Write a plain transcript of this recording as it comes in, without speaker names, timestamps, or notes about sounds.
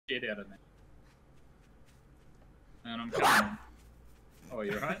shit out of me. And I'm coming. Oh,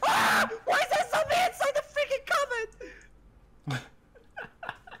 you're right. Why is there something inside the freaking cupboard?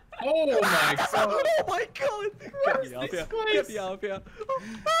 Oh my god! Oh my god! Get me out of here! Get me out of here!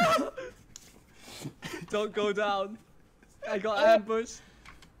 Don't go down! I got ambushed!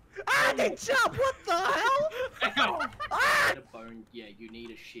 Ah, they jump! What the hell? Ow! Ah! A bone, yeah, you need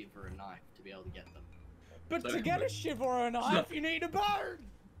a shiv or a knife to be able to get them. But to get a shiv or a knife, you need a bone!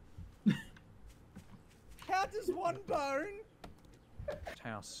 How does one bone?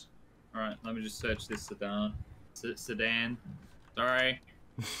 House. Alright, let me just search this sedan. Sedan. Sorry.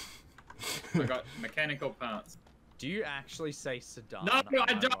 I got mechanical parts. Do you actually say sedan? No,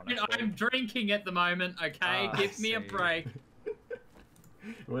 I don't. I'm drinking at the moment, okay? Give me a break.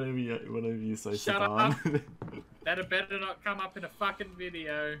 Whenever you say Shut sedan. up. That better not come up in a fucking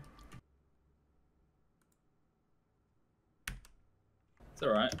video. It's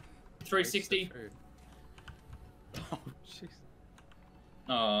alright. 360. Oh, jeez.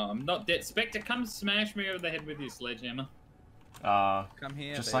 Oh, I'm not dead. Spectre, come smash me over the head with your sledgehammer. Come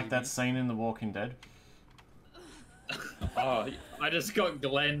here, just baby. like that scene in The Walking Dead. Oh, I just got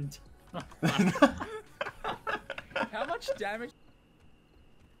glenned. How much damage?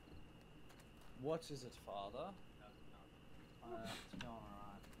 What is it, father? It's going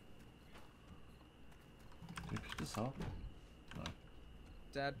alright. Do you pick this up? No.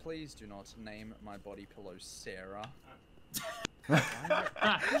 Dad, please do not name my body pillow Sarah.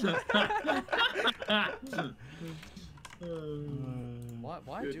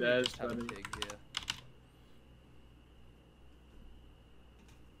 Why Your do we dad's just have a funny. pig here?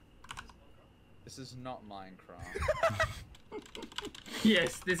 This is not Minecraft.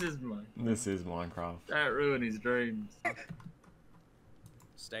 Yes, this is mine. This is Minecraft. Don't ruin his dreams.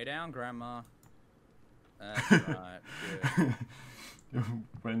 Stay down, Grandma. That's right. Good.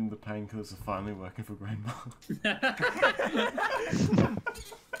 When the painkillers are finally working for Grandma.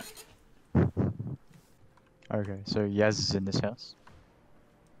 Okay, so Yaz is in this house.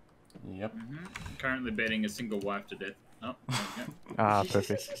 Yep. Currently betting a single wife to death. Oh, there we go. Ah,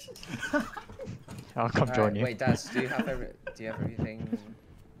 perfect. I'll come join you. Wait, Daz, do you have everything?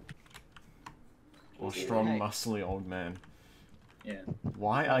 Or strong, muscly old man. Yeah.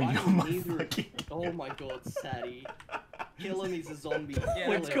 Why are you on my fucking... Oh my god, Sadie. Kill him, he's a zombie. Yeah, Kill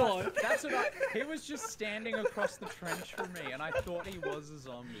let's him. go. That's what he was just standing across the trench from me, and I thought he was a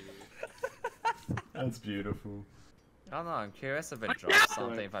zombie. That's beautiful. I don't know, I'm curious if it drops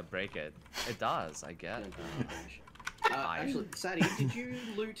something if I break it. It does, I get. Actually, Sadie, did you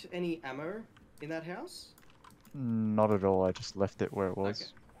loot any ammo in that house? Not at all, I just left it where it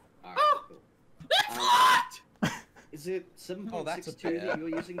was. Okay. Alright, cool. Is it Oh, that's a 7.62 that bear.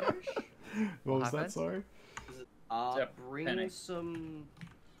 you're using, Dash? What was happened? that, sorry? Yep, Bring penny. some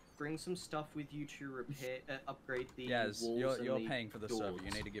stuff with you to repair, upgrade the Yes, walls and you're the paying for the server. You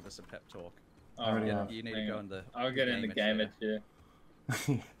doors. need to give us a pep talk. Oh, yeah. You need hang to go on. in the. I'll get in the gamer chair.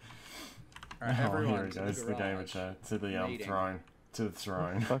 Alright, Oh, everyone here it to goes, the gamer garage. chair. To the Meeting. throne. To the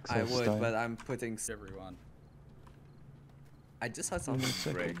throne. I would, but I'm putting. Everyone. I just had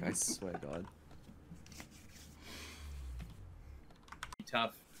something break. I swear, God.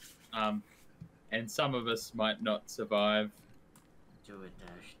 Tough. And some of us might not survive. Do it,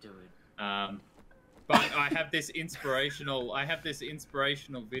 Dash, do it. But I have this inspirational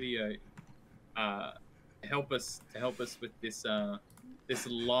video to help us with this this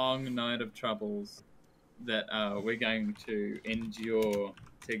long night of troubles that we're going to endure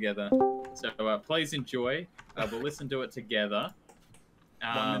together. So please enjoy. We'll listen to it together.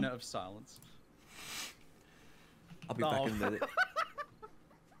 1 minute of silence. I'll be back in a minute.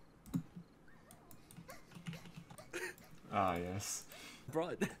 Ah, yes.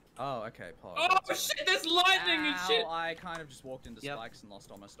 Bro. Oh, okay, pause. Oh shit! There's lightning and shit. I kind of just walked into Yep. spikes and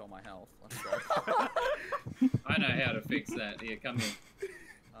lost almost all my health. Let's go. I know how to fix that. Here, come here.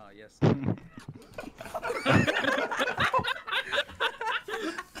 Oh, yes.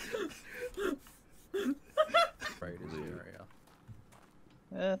 Raiders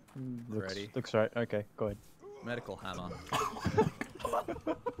area. Ready. Looks right. Okay, go ahead. Medical hammer.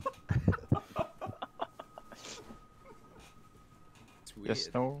 It's weird. Yes,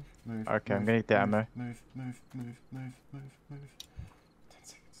 no. Move, Okay, I'm move, gonna eat the move, ammo. Move, move, move, move, move, move. 10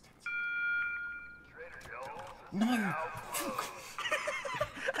 seconds, 10 seconds.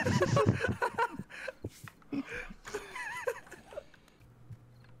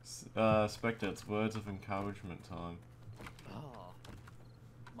 No! Spectre, it's words of encouragement time. Oh,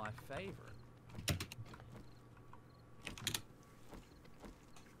 my favorite.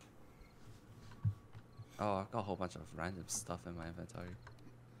 Oh, I've got a whole bunch of random stuff in my inventory.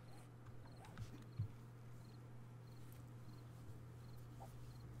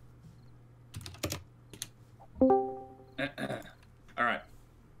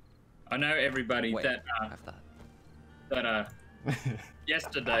 know everybody Wait, that have that.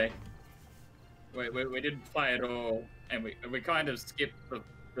 yesterday we didn't play at all, and we kind of skipped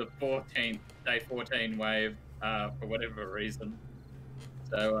the 14th day 14 wave for whatever reason.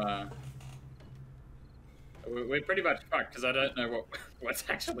 So we're pretty much fucked because I don't know what's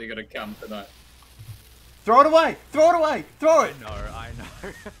actually gonna come tonight. Throw it away! Throw it away! Throw it! I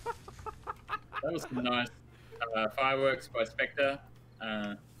know. That was some nice fireworks by Spectre.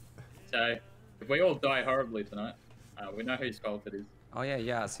 So if we all die horribly tonight, we know whose fault it is. Oh yeah,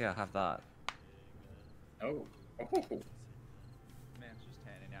 yes, yeah, have that. Oh. Man's just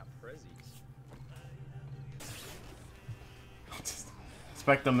handing out prezzies.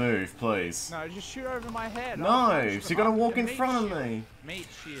 Spectre, move, please. No, just shoot over my head. No, so you gotta walk in front of me. Meat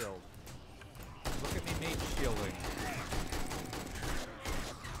shield. Look at me meat shielding.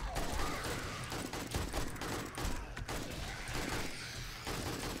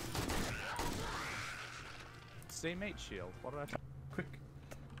 See meat shield. What did I? Quick.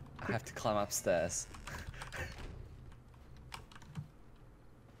 I have to climb upstairs.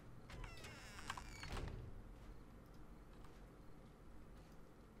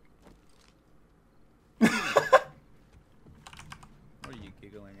 What are you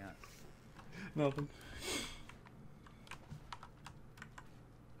giggling at? Nothing.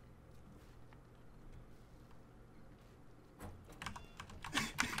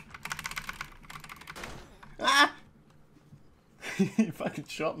 Ah! You fucking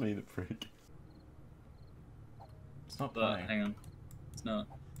shot me, the freak. It's not playing. Hang on. It's not.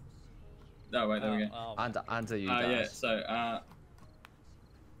 Oh, wait, there we go. Under you Yeah, guys. so,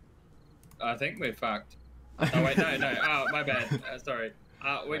 I think we're fucked. Oh, wait, no. Oh, my bad. Sorry.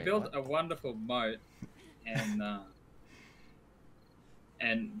 We Wait, built what? a wonderful moat, and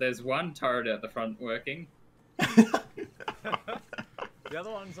there's one turret at the front working. The other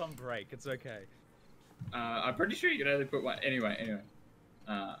one's on break. It's okay. I'm pretty sure you can only put one. Anyway.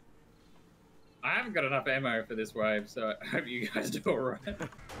 I haven't got enough ammo for this wave, so I hope you guys do alright.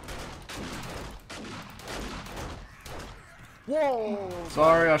 Whoa!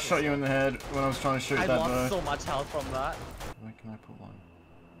 Sorry, I shot you in the head when I was trying to shoot I that lost bird. so much health from that. Where can I put one?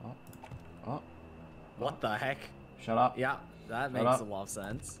 Oh. Oh. What the heck? Shut up. Yeah, that Shut makes up. a lot of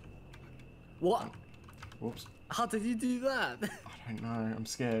sense. What? Whoops. How did you do that? I don't know. I'm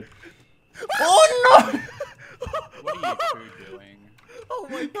scared. Oh no! What are you two doing? Oh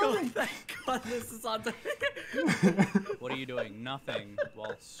my god, thank god this is under. What are you doing? Nothing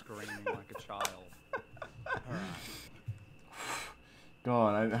while screaming like a child. Alright.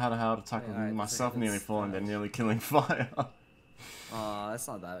 God, I had a heart attack with Alright, myself so nearly let's falling, then nearly killing fire. That's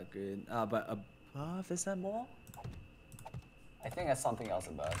not that good. But above, is there more? I think there's something else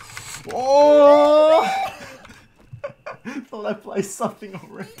above. Oh! Thought I placed something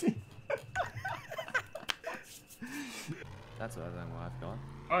already. That's what I've got.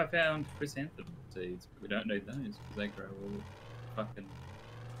 Oh, I found chrysanthemum seeds, but we don't need those because they grow all fucking.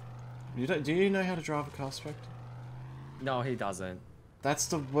 Do you know how to drive a car, Spectre? No, he doesn't. That's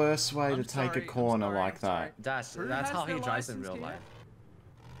the worst way to take a corner like that. That's Who that's has how he their drives in license real here? life.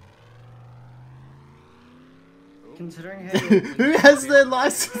 Considering how Who has their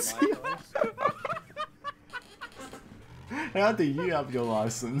license? How do you have your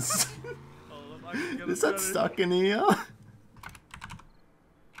license? Is that stuck in here?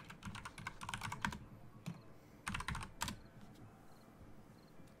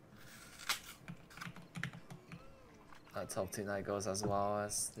 Let's hope tonight goes as well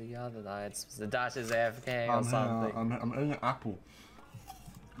as the other nights. The Dash is AFK or something. I'm eating an apple.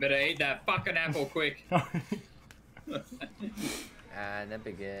 Better eat that fucking apple quick. And it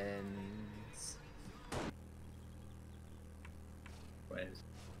begins. Where's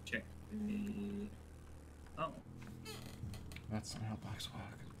check the. Oh. That's not how blacks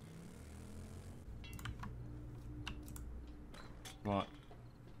work. What?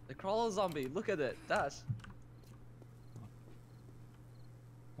 The crawler zombie, look at it, Dash.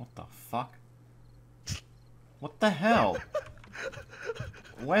 What the fuck? What the hell?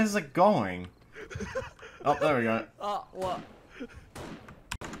 Where's it going? Oh, there we go. Oh, what?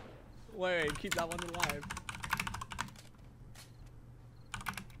 Wait, keep that one alive.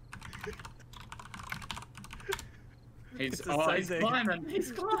 He's It's he's ascending. climbing.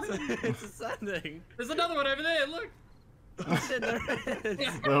 He's climbing. It's ascending. There's another one over there. Look. Shit, there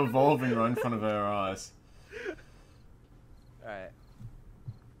is. They're evolving right in front of our eyes. Alright.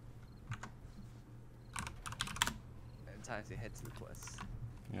 Time to head to the quest.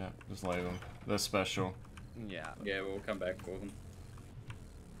 Yeah, just leave them. They're special. Yeah. Yeah, we'll come back for them.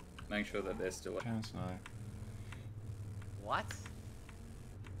 Make sure that they're still. Chance no. What?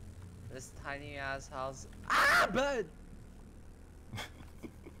 This tiny ass house. Ah, bird!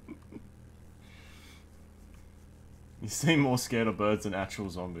 You seem more scared of birds than actual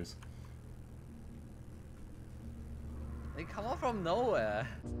zombies. They come up from nowhere.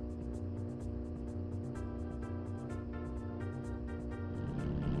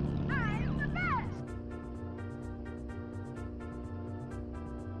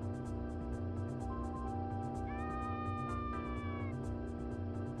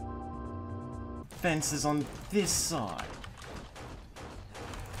 Fence is on this side.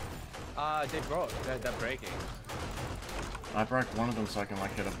 They broke. They're breaking. I broke one of them so I can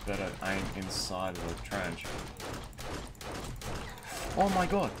like get a better aim inside of the trench. Oh my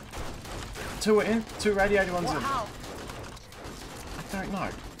god! Two are in, two radiated ones in. I don't know.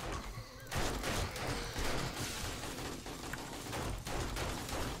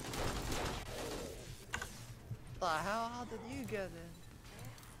 The hell? How did you get in?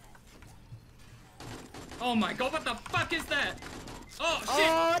 Oh my god, what the fuck is that? Oh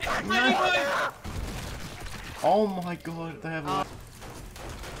shit! Oh my god, they have a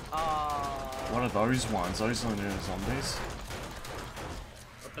What are those ones? Those are new zombies?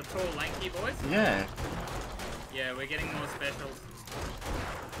 What, the tall lanky boys? Yeah. Yeah, we're getting more specials.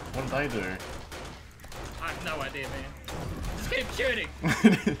 What do they do? I have no idea, man. Just keep shooting!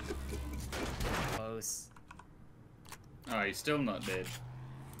 Close. Oh, he's still not dead.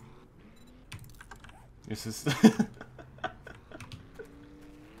 This is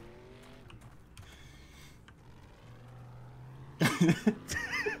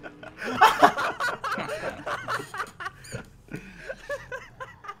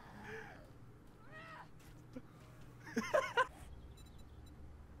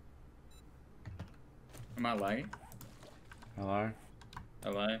Am I lagging? Hello?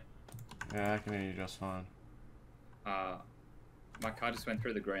 Hello? Yeah, I can hear you just fine. My car just went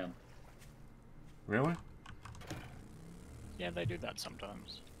through the ground. Really? Yeah, they do that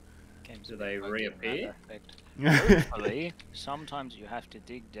sometimes. Games Do are they buggy in that reappear? aspect. Hopefully, sometimes you have to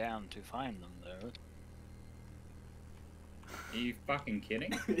dig down to find them, though. Are you fucking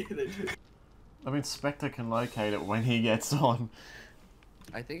kidding? I mean, Spectre can locate it when he gets on.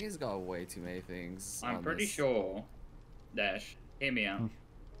 I think he's got way too many things. I'm on pretty this. sure, Dash, hear me out,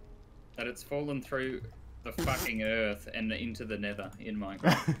 that it's fallen through the fucking earth and into the nether in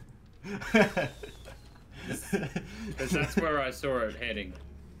Minecraft. Because that's where I saw it heading.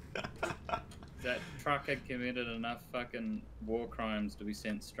 That truck had committed enough fucking war crimes to be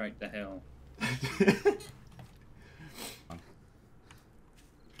sent straight to hell.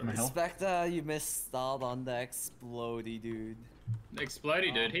 Spectre, you missed out on the explodey, dude.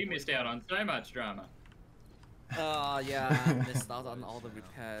 Explodey dude, he missed out on so much drama. Yeah, I missed out on all the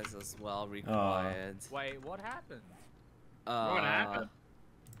repairs as well required. Wait, what happened? What happened?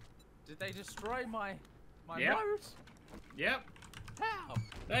 Did they destroy my Yep. moat? Yep, How?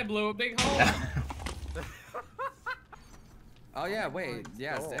 they blew a big hole in it. Oh yeah, wait,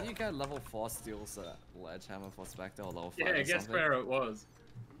 yes, God. then you get level 4 steel sledgehammer for Spectre or level 5 Yeah, or guess something. where it was?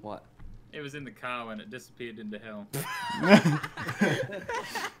 What? It was in the car when it disappeared into hell.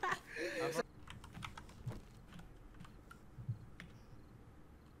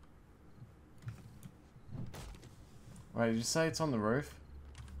 Wait, did you say it's on the roof?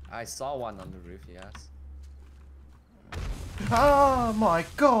 I saw one on the roof, yes. Oh my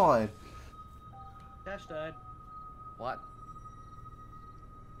god! Dash died. What?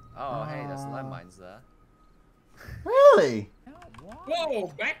 Oh, hey, there's landmines there. Really?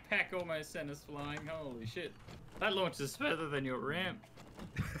 Whoa, backpack almost sent us flying. Holy shit. That launches further than your ramp.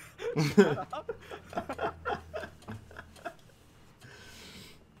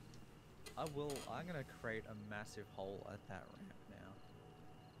 I'm gonna create a massive hole at that ramp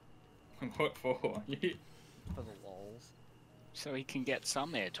now. What for? For the lols. So he can get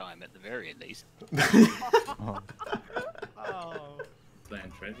some airtime at the very least. Oh.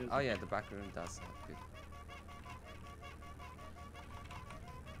 Land treasures. Oh yeah, the back room does have good.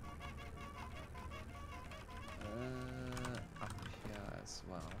 Up here as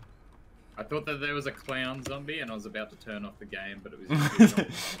well. I thought that there was a clown zombie and I was about to turn off the game, but it was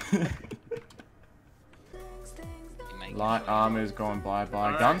just Light armor's gone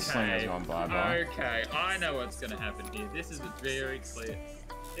bye-bye. Gunslinger's gone bye-bye. Okay, I know what's gonna happen here. This is very clear.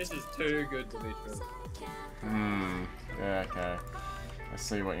 This is too good to be true. Hmm. Yeah, okay. I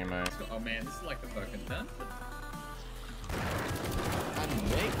see what you mean. Oh man, this is like the fucking dungeon. I'm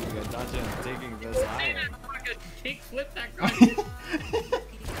making a dungeon digging this iron. Fucking kick flip that guy.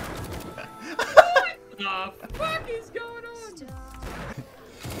 What the fuck is going on?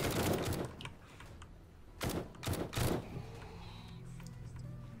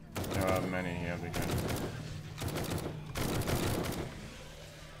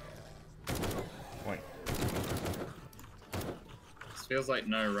 Feels like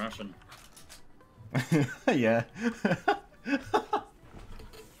no Russian. Yeah.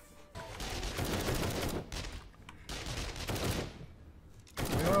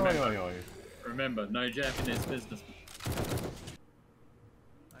 Remember, no Japanese businessman.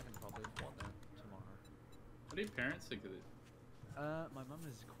 I can probably afford that tomorrow. What do your parents think of this? My mum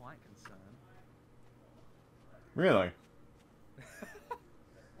is quite concerned. Really?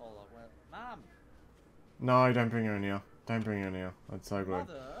 Hold on, Mum! No, don't bring her in here. Don't bring her in here. That's so good.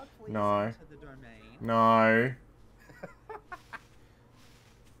 Mother, please No. enter the domain. No.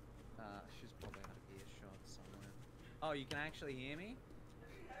 She's probably out of earshot somewhere. Oh, you can actually hear me?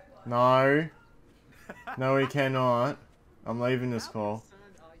 No. No, we cannot. I'm leaving this call. How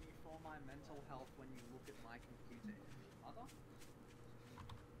concerned are you for my mental health when you look at my computer? Mother?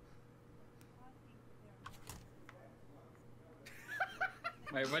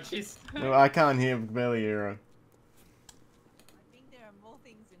 Wait, what she's... No, I can't hear, barely hear her. I think there are more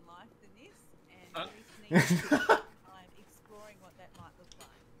things in life than this, and listening I'm exploring what that might look like.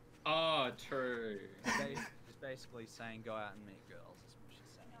 Oh, true. She's basically saying go out and meet girls, is what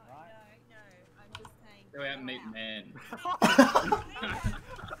she's saying, right? No, I'm just saying. Go out and meet men.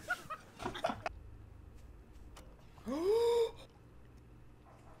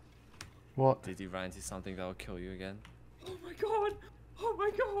 What? Did you run into something that will kill you again? Oh my god! Oh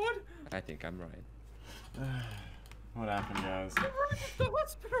my god! I think I'm right. What happened, guys? The roof of the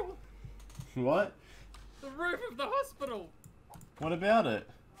hospital! What? The roof of the hospital! What about it?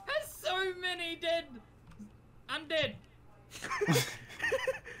 Has so many dead... undead!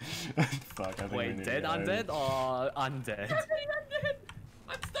 Fuck, I think we Wait, need to dead get over undead or undead? So many undead!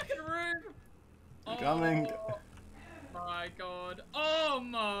 I'm stuck in a room! Oh, Coming. my god. Oh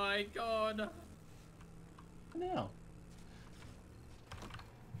my god. Now.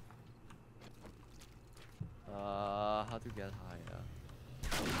 How to get higher?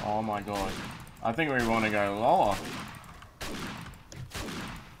 Oh my god. I think we want to go lower.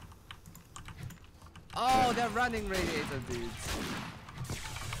 Oh, they're running radiator dudes.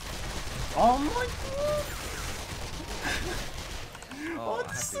 Oh my god. Oh,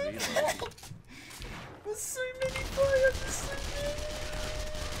 I have to reload. There's so many fires. There's so many.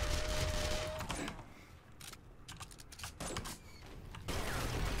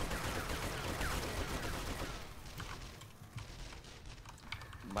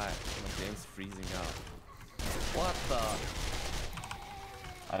 My game's freezing up. What the?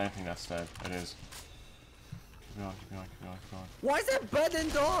 I don't think that's dead. It is. Keep going, keep going, keep going, keep going. Why is there bed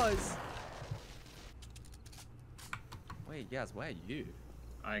indoors? Wait, yes, where are you?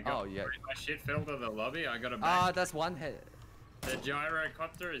 I got Oh, yeah. my shit filled to the lobby. I got a Ah, back. that's one hit. The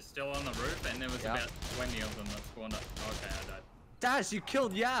gyrocopter is still on the roof, and there was Yeah. about 20 of them that spawned up. Okay, I died. Dash, you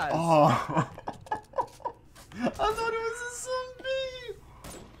killed Yaz! Oh. I thought it was a zombie.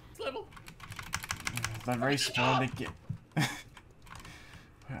 This level. They respawned again. Where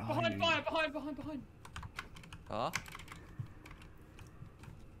are Behind you? fire! Behind! Huh?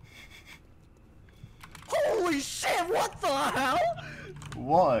 Holy shit, what the hell?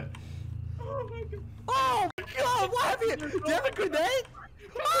 What? Oh my god. Oh my god, what have you? Do you have a grenade?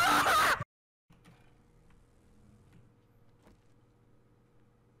 Ah!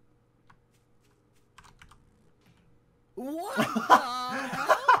 What the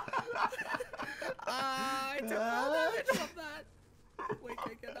hell? I took all damage from that. Wait,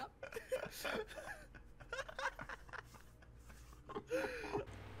 can I get up?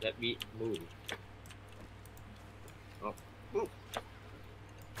 Let me move. Oh. Move.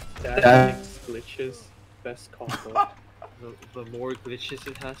 That makes glitches best combo. The more glitches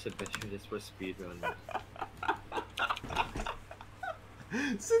it has, the better it is for speedrun.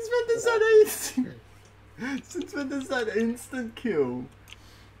 Since when does that instant? Since when does that instant kill?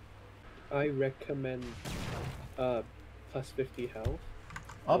 I recommend plus 50 health.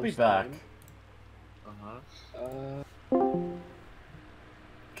 I'll be most back. time.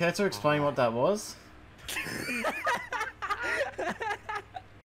 Care to explain what that was?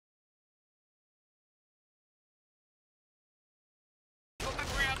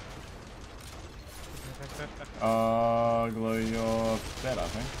 Glue your bed, I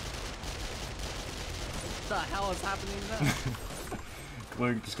think. What the hell is happening there?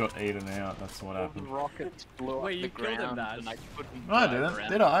 Glue just got eaten out, that's what happened. Rockets blew up Wait, the you killed him, ground, Dash. and I couldn't I drive didn't.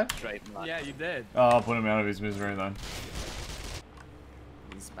 around Did I? straight in line. Yeah, you did. Oh, I'll put him out of his misery then.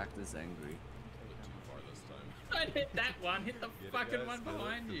 He's back this angry. Don't hit that one. Hit the fucking one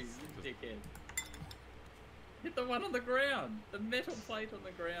behind you, you dickhead. Hit the one on the ground. The metal plate on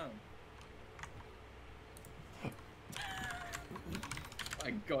the ground.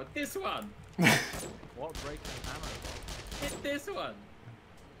 My god, this one! What breaks an ammo box? Hit this one.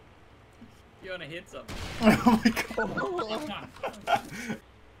 You wanna hit something? Oh my god.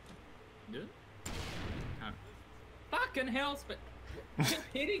 Do it? Oh. Fucking hell, quit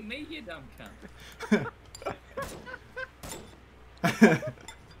hitting me, you dumb cunt.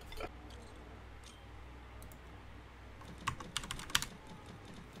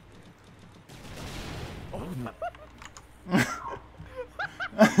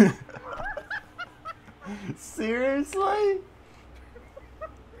 Seriously?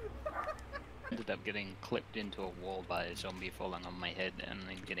 Ended up getting clipped into a wall by a zombie falling on my head and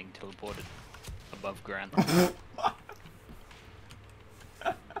then getting teleported above ground.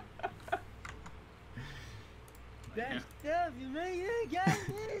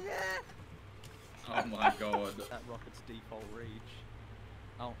 Oh my god. That rocket's default reach.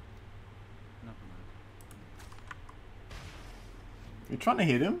 Oh. Never mind. You're trying to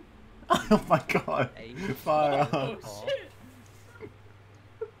hit him? Oh my god. Hey. Fire Oh up. shit.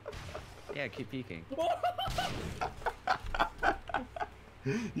 Yeah, keep peeking.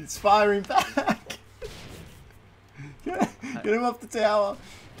 He's firing back. Get him off the tower.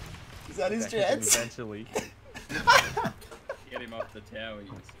 Is that his jets? Eventually. Get him off the tower,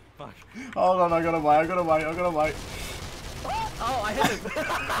 you Fuck. Hold on, I gotta wait. Oh, I hit him!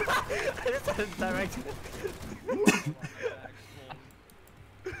 I just had it direct.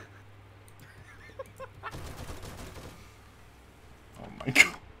 Oh my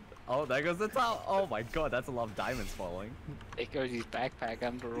god. Oh, there goes the top. Oh my god, that's a lot of diamonds falling. There goes his backpack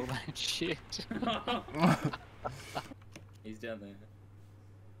under all that shit. He's down there.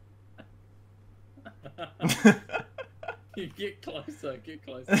 You get closer. Do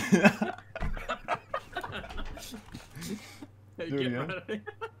Get it again. right of here.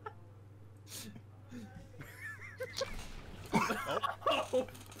 Oh.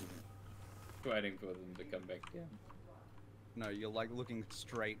 Waiting for them to come back down. No, you're like looking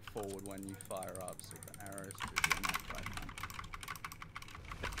straight forward when you fire up, so the arrows should be in that right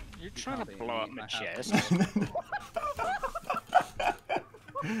now. You're trying to can't blow up be my in my chest.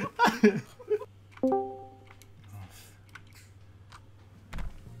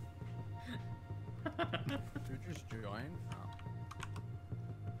 You just join?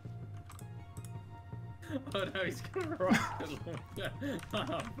 Oh no, he's gonna rock it.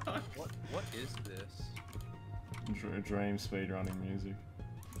 Oh fuck. What is this? Dream speedrunning music.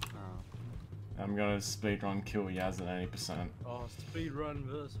 Oh. I'm gonna speedrun kill Yaz at 80%. Oh, speedrun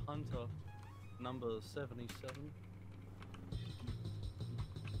vs Hunter, number 77.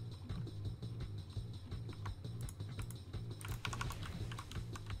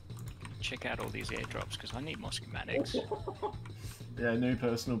 Check out all these airdrops because I need more schematics. Yeah, new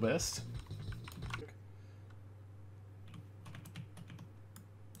personal best.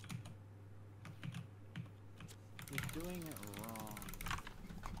 You're doing it wrong.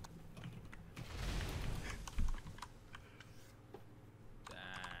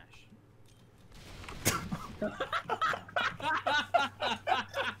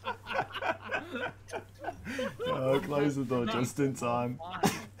 Oh, close the door just in time.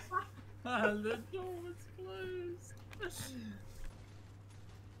 The door was closed.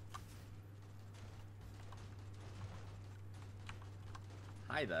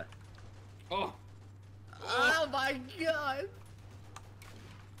 Hi there. Oh. Oh my god!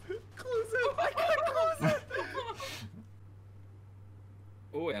 Close it! Oh my god, close it!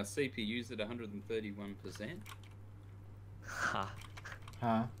 Oh, our CPU's at 131% Ha.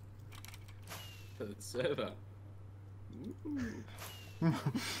 Huh? for the server. Ooh.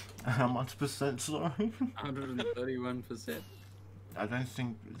 How much percent, sorry? 131%. I don't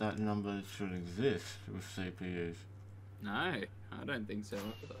think that number should exist with CPUs. No, I don't think so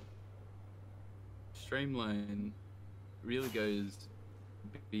either. Streamline really goes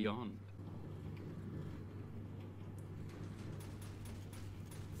beyond.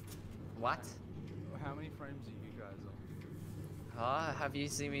 What? How many frames are you guys on? Huh? Have you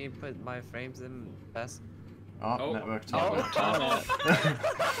seen me put my frames in best? Oh, Oh. network Oh. time.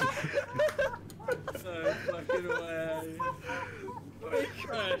 No fucking way. We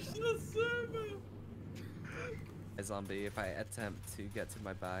crashed the server. A zombie if I attempt to get to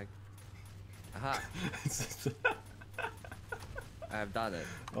my bag. Aha! I have done it.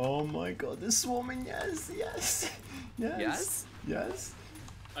 Oh my god, they're swarming, yes. Yes? Yes.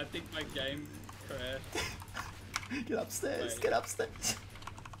 I think my game crashed. Get upstairs, Wait. get upstairs.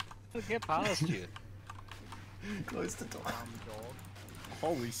 I'll get past you. Close the door. Dog.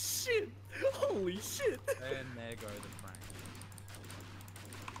 Holy shit! Holy shit! And there go the frames.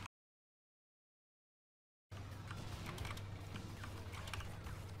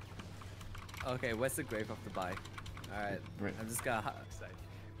 Okay, where's the grave of the bye? Alright, Right. I'm just gonna.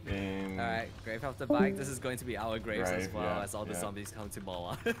 In... Alright, grave after bag. This is going to be our graves as Grave, well yeah, as all the yeah. zombies come to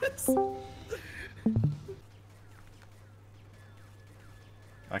maul us.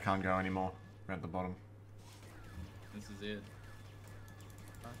 I can't go anymore. We're at the bottom. This is it.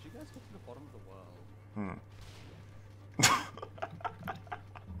 Did you guys get to the bottom of the world? Hmm.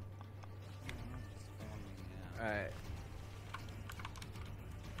 Alright.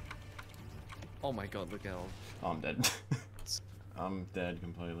 Oh my god, look at all. I'm dead. I'm dead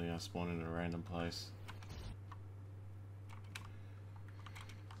completely. I spawned in a random place.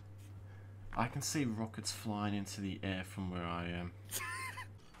 I can see rockets flying into the air from where I am.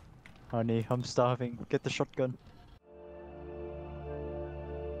 Honey, I'm starving. Get the shotgun.